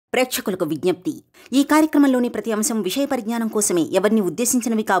ప్రేక్షకులకు విజ్ఞప్తి. ఈ కార్యక్రమంలోని ప్రతి అంశం విషయ పరిజ్ఞానం కోసమే, ఎవరిని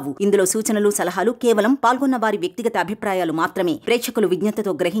ఉద్దేశించినవి కావు. ఇందులో సూచనలు, సలహాలు కేవలం పాల్గొన్న వారి వ్యక్తిగత అభిప్రాయాలు మాత్రమే. ప్రేక్షకులు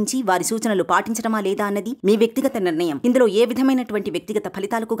విజ్ఞతతో గ్రహించి వారి సూచనలు పాటించడమా లేదా అన్నది మీ వ్యక్తిగత నిర్ణయం. ఇందులో ఏ విధమైనటువంటి వ్యక్తిగత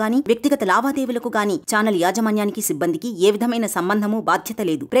ఫలితాలకు గాని, వ్యక్తిగత లావాదేవీలకు గాని ఛానల్ యాజమాన్యానికి, సిబ్బందికి ఏ విధమైన సంబంధము, బాధ్యత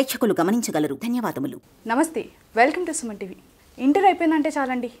లేదు. ప్రేక్షకులు గమనించగలరు. ధన్యవాదములు. నమస్తే, welcome to Suman TV. Inter అయిపోయిందంటే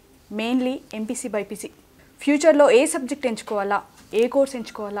చాలండి, మెయిన్లీ ఎంపీసీ బైపీసీ. ఫ్యూచర్లో ఏ సబ్జెక్ట్ ఎంచుకోవాలా, ఏ కోర్స్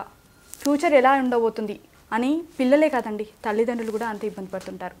ఎంచుకోవాలా, ఫ్యూచర్ ఎలా ఉండబోతుంది అని పిల్లలే కాదండి, తల్లిదండ్రులు కూడా అంతే ఇబ్బంది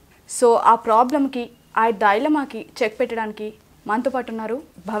పడుతుంటారు. సో ఆ ప్రాబ్లమ్కి, ఆ డైలమాకి చెక్ పెట్టడానికి మనతో పాటు ఉన్నారు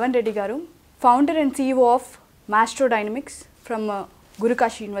భవన్ రెడ్డి గారు, founder and CEO of maestro dynamics from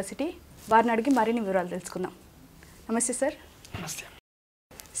Kashi university. వారిని అడిగి మరిన్ని వివరాలు తెలుసుకుందాం. నమస్తే సార్. నమస్తే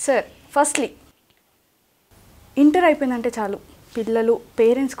సార్. ఫస్ట్లీ, ఇంటర్ అయిపోయిందంటే చాలు పిల్లలు,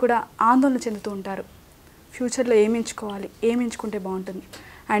 పేరెంట్స్ కూడా ఆందోళన చెందుతూ ఉంటారు. ఫ్యూచర్లో ఏమి ఎంచుకోవాలి, ఏమి ఎంచుకుంటే బాగుంటుంది.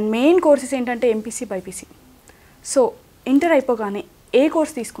 అండ్ మెయిన్ కోర్సెస్ ఏంటంటే ఎంపీసీ, బైపీసీ. సో ఇంటర్ అయిపోగానే ఏ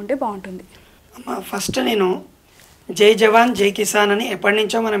కోర్స్ తీసుకుంటే బాగుంటుంది? ఫస్ట్ నేను జై జవాన్ జై కిసాన్ అని ఎప్పటి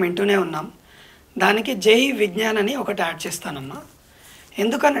నుంచో మనం వింటూనే ఉన్నాం. దానికి జై విజ్ఞాన్ అని ఒకటి యాడ్ చేస్తానమ్మా.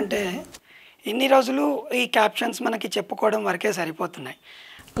 ఎందుకనంటే ఇన్ని రోజులు ఈ క్యాప్షన్స్ మనకి చెప్పుకోవడం వరకే సరిపోతున్నాయి.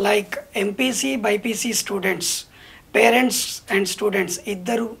 Like MPC BiPC students, parents and students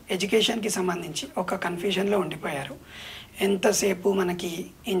ఇద్దరు ఎడ్యుకేషన్కి సంబంధించి ఒక కన్ఫ్యూజన్లో ఉండిపోయారు. ఎంతసేపు మనకి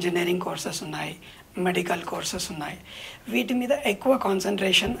ఇంజనీరింగ్ కోర్సెస్ ఉన్నాయి, మెడికల్ కోర్సెస్ ఉన్నాయి, వీటి మీద ఎక్కువ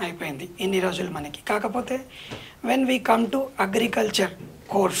కాన్సన్ట్రేషన్ అయిపోయింది ఇన్ని రోజులు మనకి. కాకపోతే when we come to agriculture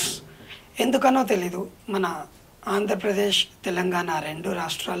course, ఎందుకనో తెలీదు, మన ఆంధ్రప్రదేశ్, తెలంగాణ రెండు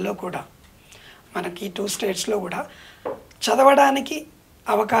రాష్ట్రాల్లో కూడా, మనకి 2 స్టేట్స్లో కూడా చదవడానికి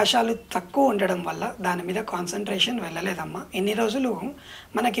అవకాశాలు తక్కువ ఉండడం వల్ల దాని మీద కాన్సన్ట్రేషన్ వెళ్ళలేదమ్మా. ఇన్ని రోజులు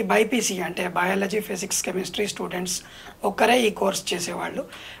మనకి బైపీసీ అంటే బయాలజీ, ఫిజిక్స్, కెమిస్ట్రీ స్టూడెంట్స్ ఒక్కరే ఈ కోర్స్ చేసేవాళ్ళు.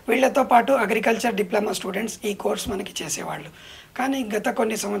 వీళ్ళతో పాటు అగ్రికల్చర్ డిప్లొమా స్టూడెంట్స్ ఈ కోర్స్ మనకి చేసేవాళ్ళు. కానీ గత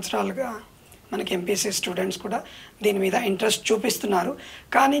కొన్ని సంవత్సరాలుగా మనకి ఎంపీసీ స్టూడెంట్స్ కూడా దీని మీద ఇంట్రెస్ట్ చూపిస్తున్నారు.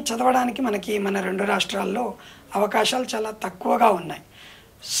 కానీ చదవడానికి మనకి మన రెండు రాష్ట్రాల్లో అవకాశాలు చాలా తక్కువగా ఉన్నాయి.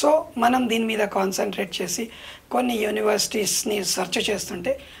 సో మనం దీని మీద కాన్సన్ట్రేట్ చేసి కొన్ని యూనివర్సిటీస్ని సెర్చ్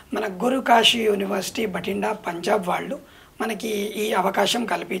చేస్తుంటే మన కాశీ యూనివర్సిటీ, బఠిండా, పంజాబ్ వాళ్ళు మనకి ఈ అవకాశం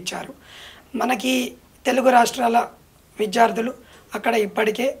కల్పించారు. మనకి తెలుగు రాష్ట్రాల విద్యార్థులు అక్కడ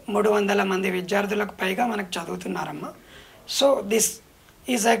ఇప్పటికే 300 మంది విద్యార్థులకు పైగా మనకు చదువుతున్నారమ్మా. So this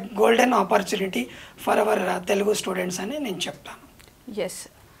is a golden opportunity for hour Telugu students అని నేను చెప్తాను. ఎస్,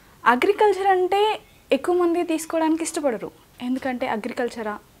 అగ్రికల్చర్ అంటే ఎక్కువ మంది తీసుకోవడానికి ఇష్టపడరు. ఎందుకంటే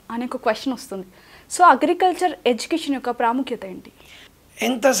అగ్రికల్చరా అనే ఒక క్వశ్చన్ వస్తుంది. సో అగ్రికల్చర్ ఎడ్యుకేషన్ యొక్క ప్రాముఖ్యత ఏంటి?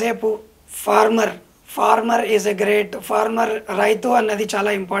 ఎంతసేపు farmer is a great farmer, రైతు అన్నది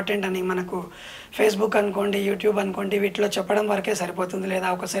చాలా ఇంపార్టెంట్ అని మనకు ఫేస్బుక్ అనుకోండి, యూట్యూబ్ అనుకోండి, వీటిలో చెప్పడం వరకే సరిపోతుంది, లేదా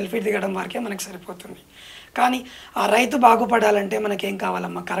ఒక సెల్ఫీ దిగడం వరకే మనకు సరిపోతుంది. కానీ ఆ రైతు బాగుపడాలంటే మనకేం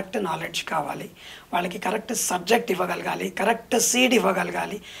కావాలమ్మా? కరెక్ట్ నాలెడ్జ్ కావాలి, వాళ్ళకి correct subject ఇవ్వగలగాలి, correct seed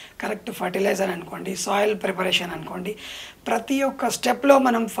ఇవ్వగలగాలి, correct fertiliser అనుకోండి, సాయిల్ ప్రిపరేషన్ అనుకోండి, ప్రతి ఒక్క స్టెప్లో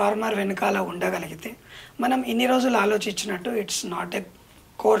మనం ఫార్మర్ వెనకాల ఉండగలిగితే మనం ఇన్ని రోజులు ఆలోచించినట్టు it's not a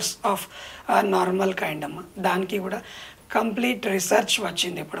course of normal kind అమ్మ. దానికి కూడా కంప్లీట్ రీసెర్చ్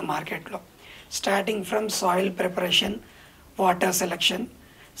వచ్చింది ఇప్పుడు మార్కెట్లో. Starting from soil preparation, water selection,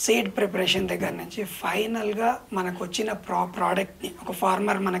 seed preparation దగ్గర నుంచి ఫైనల్గా మనకు వచ్చిన ప్రోడక్ట్ని, ఒక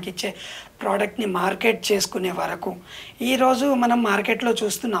ఫార్మర్ మనకిచ్చే ప్రోడక్ట్ని మార్కెట్ చేసుకునే వరకు ఈరోజు మనం మార్కెట్లో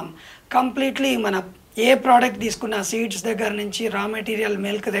చూస్తున్నాం. కంప్లీట్లీ మన ఏ ప్రోడక్ట్ తీసుకున్న సీడ్స్ దగ్గర నుంచి, రా మెటీరియల్,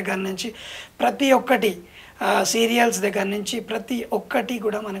 మిల్క్ దగ్గర నుంచి, ప్రతి ఒక్కటి, సీరియల్స్ దగ్గర నుంచి ప్రతి ఒక్కటి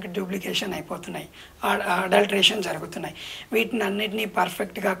కూడా మనకి డూప్లికేషన్ అయిపోతున్నాయి, అడల్ట్రేషన్ జరుగుతున్నాయి. వీటిని అన్నిటినీ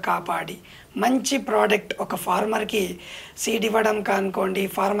పర్ఫెక్ట్గా కాపాడి మంచి ప్రోడక్ట్ ఒక ఫార్మర్కి సీడ్ ఇవ్వడం అనుకోండి,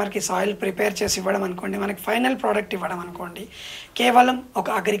 ఫార్మర్కి సాయిల్ ప్రిపేర్ చేసి ఇవ్వడం అనుకోండి, మనకి ఫైనల్ ప్రోడక్ట్ ఇవ్వడం అనుకోండి, కేవలం ఒక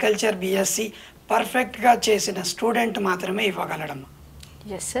అగ్రికల్చర్ BSc పర్ఫెక్ట్గా చేసిన స్టూడెంట్ మాత్రమే ఇవ్వగలడమ్మా.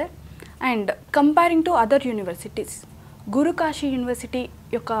 Yes sir. And comparing to other universities, Kashi university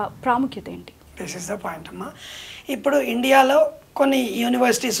యొక్క ప్రాముఖ్యత ఏంటి? దిస్ ఇస్ ద పాయింట్ అమ్మా. ఇప్పుడు ఇండియాలో కొన్ని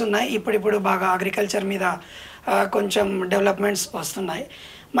యూనివర్సిటీస్ ఉన్నాయి, ఇప్పుడు బాగా అగ్రికల్చర్ మీద కొంచెం డెవలప్మెంట్స్ వస్తున్నాయి.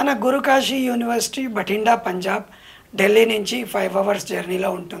 మన కాశీ యూనివర్సిటీ బఠిండా, పంజాబ్, ఢిల్లీ నుంచి 5 hours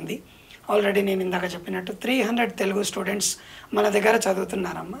జర్నీలో ఉంటుంది. ఆల్రెడీ నేను ఇందాక చెప్పినట్టు 300 తెలుగు స్టూడెంట్స్ మన దగ్గర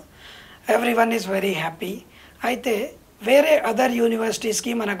చదువుతున్నారమ్మా. Everyone is very happy. అయితే వేరే అదర్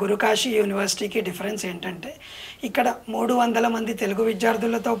యూనివర్సిటీస్కి మన కాశీ యూనివర్సిటీకి డిఫరెన్స్ ఏంటంటే ఇక్కడ 300 మంది తెలుగు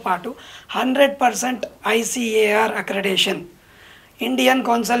విద్యార్థులతో పాటు 100% ICAR accreditation, Indian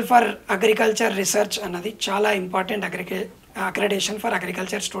council for agriculture research అన్నది చాలా important accreditation for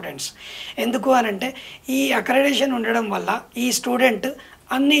agriculture students. ఎందుకు అనంటే ఈ అక్రెడిటేషన్ ఉండడం వల్ల ఈ స్టూడెంట్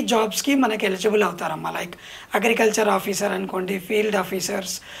అన్ని జాబ్స్కి మనకి ఎలిజిబుల్ అవుతారమ్మా. లైక్ అగ్రికల్చర్ ఆఫీసర్ అనుకోండి, ఫీల్డ్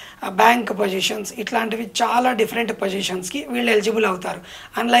ఆఫీసర్స్, బ్యాంక్ పొజిషన్స్, ఇట్లాంటివి చాలా డిఫరెంట్ పొజిషన్స్కి వీళ్ళు ఎలిజిబుల్ అవుతారు.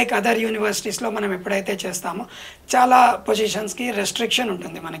 అన్లైక్ అదర్ యూనివర్సిటీస్లో మనం ఎప్పుడైతే చేస్తామో చాలా పొజిషన్స్కి రెస్ట్రిక్షన్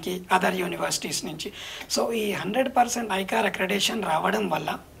ఉంటుంది మనకి అదర్ యూనివర్సిటీస్ నుంచి. సో ఈ 100% ICAR అక్రెడిటేషన్ రావడం వల్ల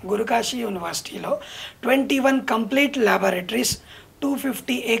గురుకాశీ యూనివర్సిటీలో 21 complete laboratories,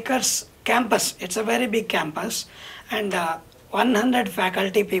 250 acres campus, it's a very big campus, and 100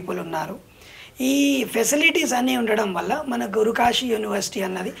 faculty people ఉన్నారు. ఈ ఫెసిలిటీస్ అన్నీ ఉండడం వల్ల మన గురుకాశీ యూనివర్సిటీ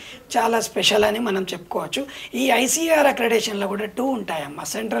అన్నది చాలా స్పెషల్ అని మనం చెప్పుకోవచ్చు. ఈ ICAR అక్రెడిటేషన్లో కూడా 2 ఉంటాయమ్మా.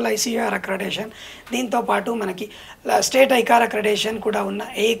 సెంట్రల్ ICAR అక్రెడిటేషన్, దీంతోపాటు మనకి స్టేట్ ICAR అక్రెడిటేషన్ కూడా ఉన్న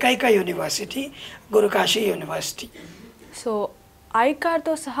ఏకైక యూనివర్సిటీ గురుకాశీ యూనివర్సిటీ. సో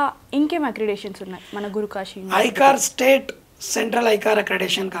ICARతో సహా ఇంకేం అక్రిడేషన్స్ ఉన్నాయి మన Guru Kashi? ICAR state central ICAR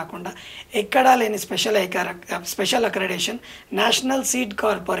accreditation కాకుండా ఎక్కడా లేని special accreditation national seed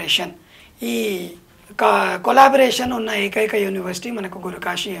corporation, ఈ కొలాబరేషన్ ఉన్న ఏకైక యూనివర్సిటీ మనకు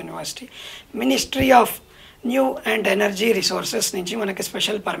Guru Kashi university. Ministry of new and energy resources నుంచి మనకి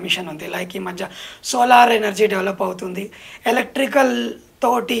స్పెషల్ పర్మిషన్ ఉంది. లైక్ ఈ మధ్య సోలార్ ఎనర్జీ డెవలప్ అవుతుంది, ఎలక్ట్రికల్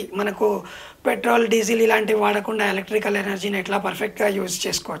తోటి మనకు పెట్రోల్, డీజిల్ ఇలాంటివి వాడకుండా ఎలక్ట్రికల్ ఎనర్జీని ఎట్లా పర్ఫెక్ట్గా యూజ్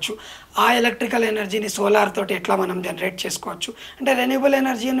చేసుకోవచ్చు, ఆ ఎలక్ట్రికల్ ఎనర్జీని సోలార్ తోటి ఎట్లా మనం జనరేట్ చేసుకోవచ్చు, అంటే రెన్యూబుల్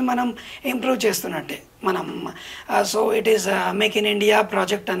ఎనర్జీని మనం ఇంప్రూవ్ చేస్తున్నట్టే మనం. So it is make in India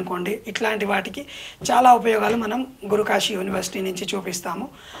project అనుకోండి. ఇట్లాంటి వాటికి చాలా ఉపయోగాలు మనం గురుకాశీ యూనివర్సిటీ నుంచి చూపిస్తాము.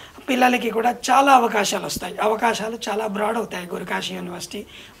 పిల్లలకి కూడా చాలా అవకాశాలు వస్తాయి, అవకాశాలు చాలా బ్రాడ్ అవుతాయి గురుకాశీ యూనివర్సిటీ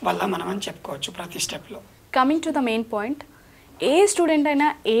వల్ల మనం అని చెప్పుకోవచ్చు ప్రతి స్టెప్లో. Coming to the main point, A student అయినా,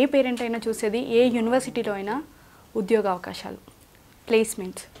 ఏ పేరెంట్ అయినా చూసేది ఏ యూనివర్సిటీలో అయినా ఉద్యోగ అవకాశాలు,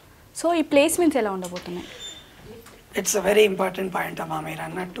 ప్లేస్మెంట్స్. సో ఈ ప్లేస్మెంట్స్ ఎలా ఉండబోతున్నాయి? It's a very important point అమ్మా. మీరు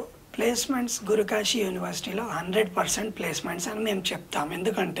అన్నట్టు ప్లేస్మెంట్స్ గురుకాశీ యూనివర్సిటీలో 100% ప్లేస్మెంట్స్ అని మేము చెప్తాం.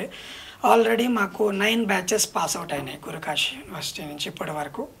 ఎందుకంటే ఆల్రెడీ మాకు 9 బ్యాచెస్ పాస్ అవుట్ అయినాయి గురుకాశీ యూనివర్సిటీ నుంచి ఇప్పటి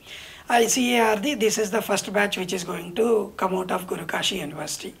వరకు. ICARది this is the first batch which is going to come out of Guru Kashi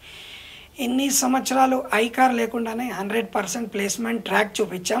university. ఇన్ని సంవత్సరాలు ICAR లేకుండానే 100% ప్లేస్మెంట్ ట్రాక్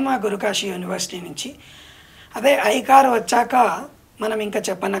చూపించాం ఆ గురుకాశీ యూనివర్సిటీ నుంచి. అదే ICAR వచ్చాక మనం ఇంకా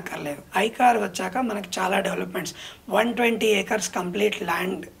చెప్పనక్కర్లేదు. ICAR వచ్చాక మనకు చాలా developments, 120 acres complete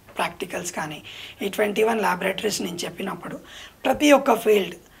land practicals కానీ, ఈ 21 ల్యాబొరేటరీస్ నేను చెప్పినప్పుడు ప్రతి ఒక్క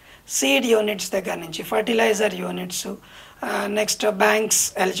ఫీల్డ్, సీడ్ యూనిట్స్ దగ్గర నుంచి fertiliser units, next banks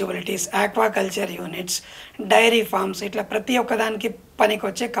eligibilities, aquaculture units, dairy farms, ఇట్లా ప్రతి ఒక్కదానికి పనికి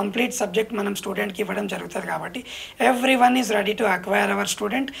వచ్చే కంప్లీట్ సబ్జెక్ట్ మనం స్టూడెంట్కి ఇవ్వడం జరుగుతుంది. కాబట్టి every one is ready to acquire hour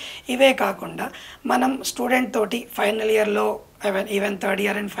student. ఇవే కాకుండా మనం స్టూడెంట్ తోటి ఫైనల్ ఇయర్లో, even third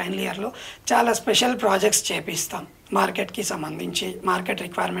year and final ఇయర్లో చాలా స్పెషల్ ప్రాజెక్ట్స్ చేపిస్తాం మార్కెట్కి సంబంధించి, మార్కెట్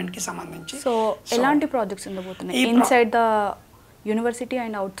రిక్వైర్మెంట్కి సంబంధించి. సో ఎలాంటి ప్రాజెక్ట్స్ ఉండబోతున్నాయి inside the university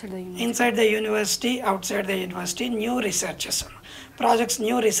and outside the university? Inside the university, outside the university new researches projects,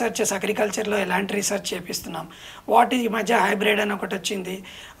 new researches. అగ్రికల్చర్లో ఎలాంటి రీసెర్చ్ చేపిస్తున్నాం, వాట్ ఈ మధ్య హైబ్రిడ్ అని ఒకటి వచ్చింది.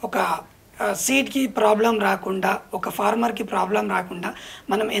 ఒక సీడ్కి ప్రాబ్లం రాకుండా, ఒక ఫార్మర్కి ప్రాబ్లం రాకుండా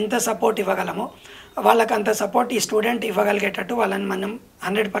మనం ఎంత సపోర్ట్ ఇవ్వగలమో వాళ్ళకి అంత సపోర్ట్ ఈ స్టూడెంట్ ఇవ్వగలిగేటట్టు వాళ్ళని మనం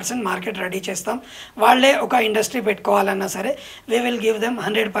 100% మార్కెట్ రెడీ చేస్తాం. వాళ్ళే ఒక ఇండస్ట్రీ పెట్టుకోవాలన్నా సరే we will give them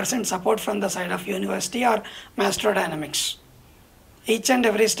 100% support from the side of university are maestro dynamics. Each and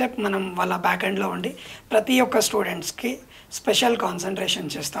every step మనం వాళ్ళ బ్యాక్ ఎండ్లో ఉండి ప్రతి ఒక్క స్టూడెంట్స్కి స్పెషల్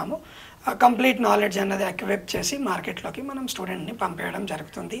కాన్సన్ట్రేషన్ చేస్తాము. కంప్లీట్ నాలెడ్జ్ అన్నది అక్విప్ చేసి మార్కెట్లోకి మనం స్టూడెంట్ని పంపేయడం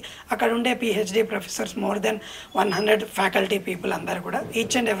జరుగుతుంది. అక్కడ ఉండే PhD professors, more than 100 faculty people అందరు కూడా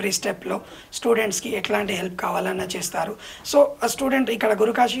ఈచ్ అండ్ ఎవ్రీ స్టెప్లో స్టూడెంట్స్కి ఎట్లాంటి హెల్ప్ కావాలన్నా చేస్తారు. సో ఆ స్టూడెంట్ ఇక్కడ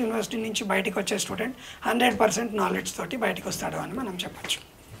గురుకాశీ యూనివర్సిటీ నుంచి బయటకు వచ్చే స్టూడెంట్ 100% నాలెడ్జ్ తోటి బయటకు వస్తాడు అని మనం చెప్పచ్చు.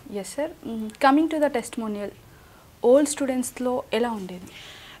 Yes sir. Coming to the testimonial, old స్టూడెంట్స్లో ఎలా ఉండేది?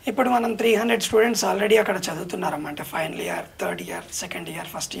 ఇప్పుడు మనం 300 స్టూడెంట్స్ ఆల్రెడీ అక్కడ చదువుతున్నారమ్మంటే final year, third year, second year,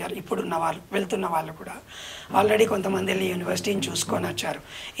 first year. ఇప్పుడున్న వాళ్ళు, వెళ్తున్న వాళ్ళు కూడా ఆల్రెడీ కొంతమంది వెళ్ళి యూనివర్సిటీని చూసుకొని వచ్చారు.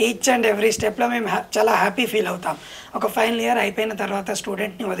 ఈచ్ అండ్ ఎవ్రీ స్టెప్లో మేము చాలా హ్యాపీ ఫీల్ అవుతాం. ఒక ఫైనల్ ఇయర్ అయిపోయిన తర్వాత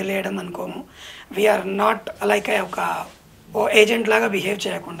స్టూడెంట్ని వదిలేయడం అనుకోము. వీఆర్ నాట్ లైక్ ఒక ఏజెంట్ లాగా బిహేవ్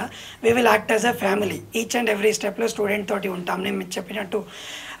చేయకుండా we will act as a family. Each and every స్టెప్లో స్టూడెంట్ తోటి ఉంటాం. నేను చెప్పినట్టు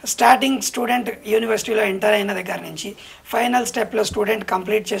స్టార్టింగ్ స్టూడెంట్ యూనివర్సిటీలో ఎంటర్ అయిన దగ్గర నుంచి ఫైనల్ స్టెప్లో స్టూడెంట్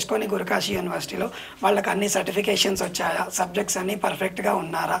కంప్లీట్ చేసుకొని గురుకాశీ యూనివర్సిటీలో వాళ్ళకి అన్ని సర్టిఫికేషన్స్ వచ్చాయా, సబ్జెక్ట్స్ అన్నీ పర్ఫెక్ట్గా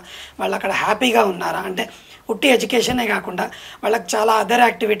ఉన్నారా, వాళ్ళు అక్కడ హ్యాపీగా ఉన్నారా, అంటే ఉట్టి ఎడ్యుకేషనే కాకుండా వాళ్ళకి చాలా other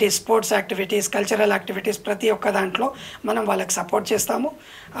activities, sports activities, cultural activities ప్రతి ఒక్క దాంట్లో మనం వాళ్ళకి సపోర్ట్ చేస్తాము.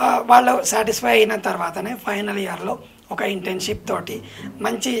 వాళ్ళు సాటిస్ఫై అయిన తర్వాతనే ఫైనల్ ఇయర్లో ఒక ఇంటర్న్షిప్ తోటి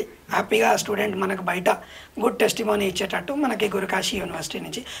మంచి హ్యాపీగా స్టూడెంట్ మనకు బయట గుడ్ టెస్టిమోనీ ఇచ్చేటట్టు మనకి గురుకాశీ యూనివర్సిటీ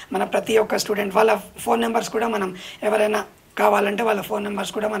నుంచి మన ప్రతి ఒక్క స్టూడెంట్ వాళ్ళ ఫోన్ నెంబర్స్ కూడా మనం ఎవరైనా కావాలంటే వాళ్ళ ఫోన్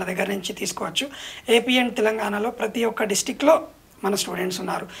నెంబర్స్ కూడా మన దగ్గర నుంచి తీసుకోవచ్చు. ఏపీ అండ్ తెలంగాణలో ప్రతి ఒక్క డిస్టిక్లో మన స్టూడెంట్స్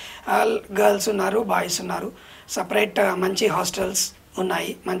ఉన్నారు, గర్ల్స్ ఉన్నారు, బాయ్స్ ఉన్నారు. సపరేట్ మంచి హాస్టల్స్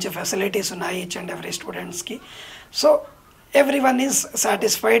ఉన్నాయి, మంచి ఫెసిలిటీస్ ఉన్నాయి ఈచ్ అండ్ ఎవ్రీ స్టూడెంట్స్కి. సో ఎవ్రీవన్ ఈజ్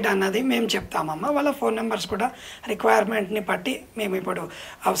సాటిస్ఫైడ్ అన్నది మేము చెప్తామమ్మా. వాళ్ళ ఫోన్ నెంబర్స్ కూడా రిక్వైర్మెంట్ని బట్టి మేము ఇప్పుడు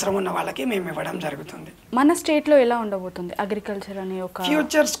అవసరం ఉన్న వాళ్ళకి మేము ఇవ్వడం జరుగుతుంది. మన స్టేట్లో ఎలా ఉండబోతుంది అగ్రికల్చర్ అనే ఒక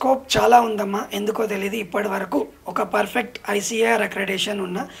ఫ్యూచర్ స్కోప్ చాలా ఉందమ్మా. ఎందుకో తెలియదు, ఇప్పటి వరకు ఒక పర్ఫెక్ట్ ICAR అక్రెడిటేషన్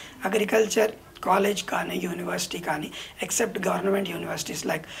ఉన్న అగ్రికల్చర్ కాలేజ్ కానీ యూనివర్సిటీ కానీ ఎక్సెప్ట్ గవర్నమెంట్ యూనివర్సిటీస్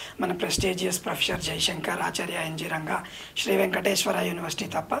లైక్ మన ప్రెస్టీజియస్ ప్రొఫెసర్ జయశంకర్, ఆచార్య ఎన్జి రంగా, శ్రీ వెంకటేశ్వర యూనివర్సిటీ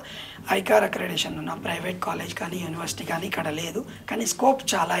తప్ప ICAR అక్రెడిటేషన్ ఉన్న ప్రైవేట్ కాలేజ్ కానీ యూనివర్సిటీ కానీ ఇక్కడ లేదు. కానీ స్కోప్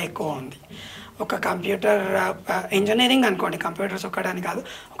చాలా ఎక్కువ ఉంది. ఒక కంప్యూటర్ ఇంజనీరింగ్ అనుకోండి, కంప్యూటర్స్ ఒక్కడని కాదు,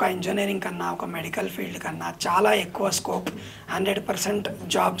 ఒక ఇంజనీరింగ్ కన్నా ఒక మెడికల్ ఫీల్డ్ కన్నా చాలా ఎక్కువ scope, 100%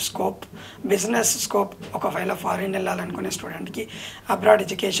 job scope, business scope. ఒకవేళ ఫారిన్ వెళ్ళాలనుకునే స్టూడెంట్కి అబ్రాడ్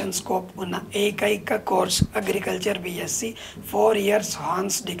ఎడ్యుకేషన్ స్కోప్ ఉన్న ఏకైక course agriculture BSc 4 years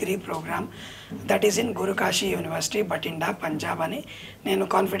Hans degree programme that is in Guru Kashi university, Bathinda, Punjab అని నేను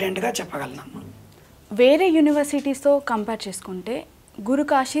కాన్ఫిడెంట్గా చెప్పగలను. వేరే యూనివర్సిటీస్తో కంపేర్ చేసుకుంటే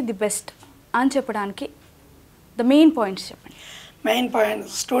గురుకాశీ ది బెస్ట్ అని చెప్పడానికి ద మెయిన్ పాయింట్స్ చెప్పండి. మెయిన్ పాయింట్,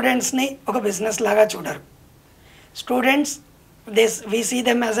 స్టూడెంట్స్ని ఒక బిజినెస్ లాగా చూడరు. Students we see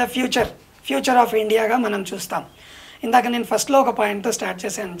them as a future of ఇండియాగా మనం చూస్తాం. ఇందాక నేను ఫస్ట్లో ఒక పాయింట్తో స్టార్ట్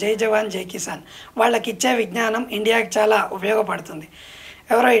చేశాను, జై జవాన్ జై కిసాన్. వాళ్ళకి ఇచ్చే విజ్ఞానం ఇండియాకి చాలా ఉపయోగపడుతుంది.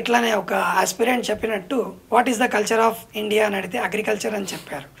 ఎవరో ఇట్లానే ఒక ఆస్పిరెంట్ చెప్పినట్టు what is the culture of India అని అడిగితే అగ్రికల్చర్ అని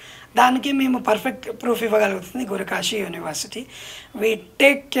చెప్పారు. దానికి మేము perfect proof ఇవ్వగలుగుతుంది Guru Kashi university. We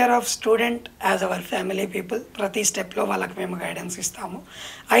take care of student as our family people. ప్రతి స్టెప్లో వాళ్ళకి మేము గైడెన్స్ ఇస్తాము.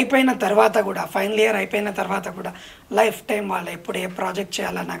 అయిపోయిన తర్వాత కూడా, ఫైనల్ ఇయర్ అయిపోయిన తర్వాత కూడా లైఫ్ టైం వాళ్ళు ఎప్పుడు ఏ ప్రాజెక్ట్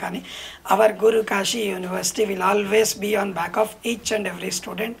చేయాలన్నా కానీ hour Guru Kashi university will always be on back of each and every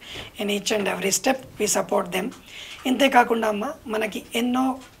student in each and every step. We support them. ఇంతేకాకుండా అమ్మ, మనకి ఎన్నో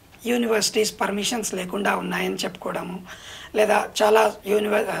యూనివర్సిటీస్ పర్మిషన్స్ లేకుండా ఉన్నాయని చెప్పుకోవడము, లేదా చాలా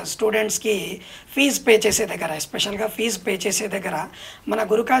స్టూడెంట్స్కి ఫీజు పే చేసే దగ్గర, ఎస్పెషల్గా ఫీజు పే చేసే దగ్గర మన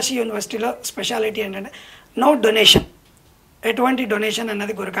గురుకాశీ యూనివర్సిటీలో స్పెషాలిటీ ఏంటంటే నో డొనేషన్. ఎటువంటి డొనేషన్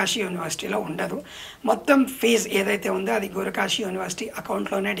అన్నది గురుకాశీ యూనివర్సిటీలో ఉండదు. మొత్తం ఫీజు ఏదైతే ఉందో అది గురుకాశీ యూనివర్సిటీ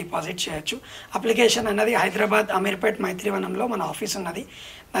అకౌంట్లోనే డిపాజిట్ చేయొచ్చు. అప్లికేషన్ అన్నది హైదరాబాద్ అమీర్పేట్ మైత్రివనంలో మన ఆఫీస్ ఉన్నది,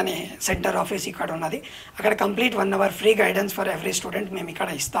 దాని సెంటర్ ఆఫీస్ ఇక్కడ ఉన్నది. అక్కడ complete 1 hour free guidance for every student మేము ఇక్కడ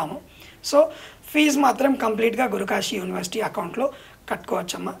ఇస్తాము. సో ఫీజు మాత్రం కంప్లీట్గా గురుకాశీ యూనివర్సిటీ అకౌంట్లో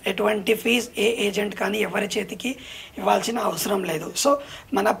కట్టుకోవచ్చమ్మా. ఎటువంటి ఫీజు ఏ ఏజెంట్ కానీ ఎవరి చేతికి ఇవ్వాల్సిన అవసరం లేదు. సో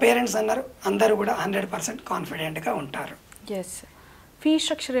మన పేరెంట్స్ అందరూ కూడా 100% కాన్ఫిడెంట్గా ఉంటారు. ఎస్. ఫీ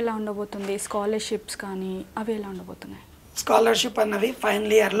స్ట్రక్చర్ ఎలా ఉండబోతుంది? స్కాలర్షిప్స్ కానీ అవి ఎలా ఉండబోతున్నాయి? స్కాలర్షిప్ అన్నవి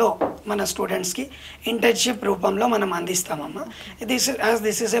ఫైనల్ ఇయర్లో మన స్టూడెంట్స్కి ఇంటర్న్షిప్ రూపంలో మనం అందిస్తామమ్మా.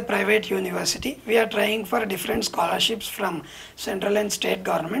 This is a private university, we are trying for different scholarships from central and state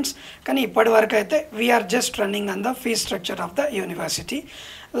governments. కానీ ఇప్పటి వరకు అయితే we are just running on the fee structure of the university.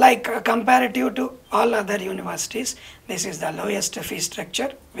 Like comparative to all other universities, this is the lowest fee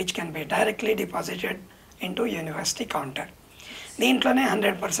structure which can be directly deposited into university counter. దీంట్లోనే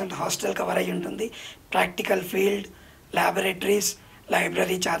 100% hostel cover అయి ఉంటుంది. Practical field, laboratories,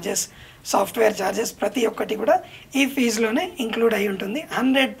 library charges, software charges ప్రతి ఒక్కటి కూడా ఈ ఫీజులోనే include అయి ఉంటుంది.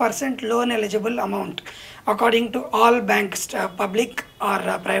 100% loan eligible amount according to all banks, public or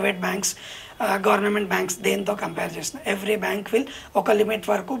private banks, government banks దేంతో కంపేర్ చేసిన ఎవ్రీ బ్యాంక్ విల్ ఒక లిమిట్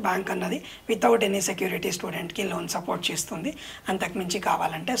వరకు బ్యాంక్ అన్నది వితౌట్ ఎనీ సెక్యూరిటీ స్టూడెంట్కి లోన్ సపోర్ట్ చేస్తుంది. అంతకుమించి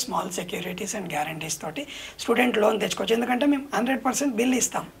కావాలంటే స్మాల్ సెక్యూరిటీస్ అండ్ గ్యారంటీస్ తోటి స్టూడెంట్ లోన్ తెచ్చుకోవచ్చు. ఎందుకంటే మేము 100% బిల్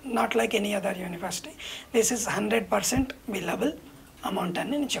ఇస్తాం, not like any other university. This is 100% billable amount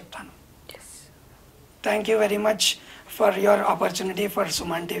అని నేను చెప్తాను. Thank you very much for your opportunity for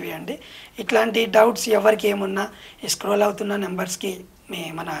Suman TV అండి. ఇట్లాంటి డౌట్స్ ఎవరికి ఏమున్నా ఈ స్క్రోల్ అవుతున్న నెంబర్స్కి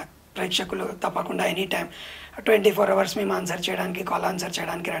మన ప్రేక్షకులు తప్పకుండా ఎనీ టైం 24 hours మేము ఆన్సర్ చేయడానికి, కాల్ ఆన్సర్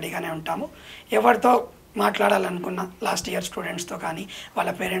చేయడానికి రెడీగానే ఉంటాము. ఎవరితో మాట్లాడాలనుకున్న లాస్ట్ ఇయర్ స్టూడెంట్స్తో కానీ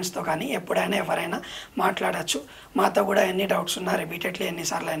వాళ్ళ పేరెంట్స్తో కానీ ఎప్పుడైనా ఎవరైనా మాట్లాడచ్చు. మాతో కూడా ఎన్ని డౌట్స్ ఉన్నా రిపీటెడ్లీ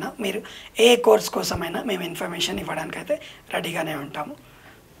ఎన్నిసార్లు అయినా మీరు ఏ కోర్స్ కోసమైనా మేము ఇన్ఫర్మేషన్ ఇవ్వడానికి అయితే రెడీగానే ఉంటాము.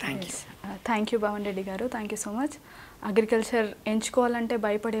 థ్యాంక్ యూ భవన్ రెడ్డి గారు, thank you so much. Agriculture ఎంచుకోవాలంటే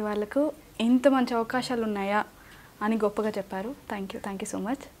భయపడే వాళ్ళకు ఇంత మంచి అవకాశాలు ఉన్నాయా అని గొప్పగా చెప్పారు. Thank you so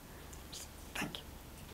much.